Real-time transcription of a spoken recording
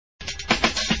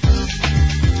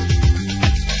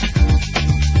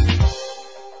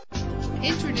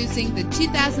Introducing the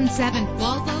 2007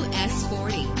 Volvo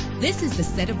S40. This is the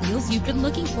set of wheels you've been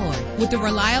looking for, with a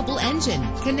reliable engine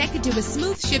connected to a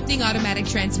smooth shifting automatic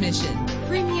transmission.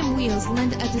 Premium wheels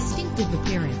lend a distinctive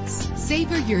appearance.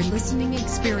 Savor your listening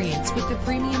experience with the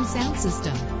premium sound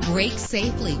system. Brake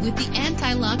safely with the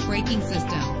anti-lock braking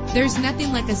system. There's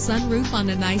nothing like a sunroof on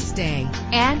a nice day.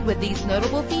 And with these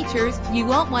notable features, you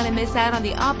won't want to miss out on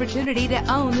the opportunity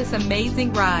to own this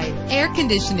amazing ride. Air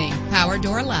conditioning, power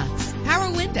door locks,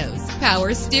 power windows,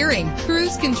 power steering,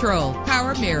 cruise control,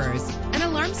 power mirrors, an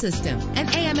alarm system, an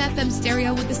AM/FM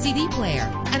stereo with a CD player,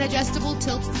 an adjustable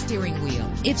tilt steering wheel.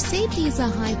 If safety is a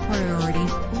high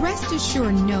priority, rest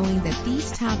assured knowing that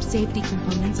these top safety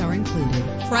components are included: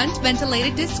 front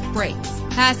ventilated disc brakes,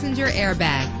 passenger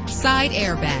airbag, side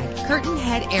airbag, curtain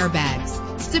head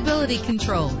airbags, stability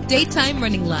control, daytime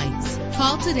running lights.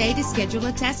 Call today to schedule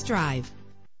a test drive.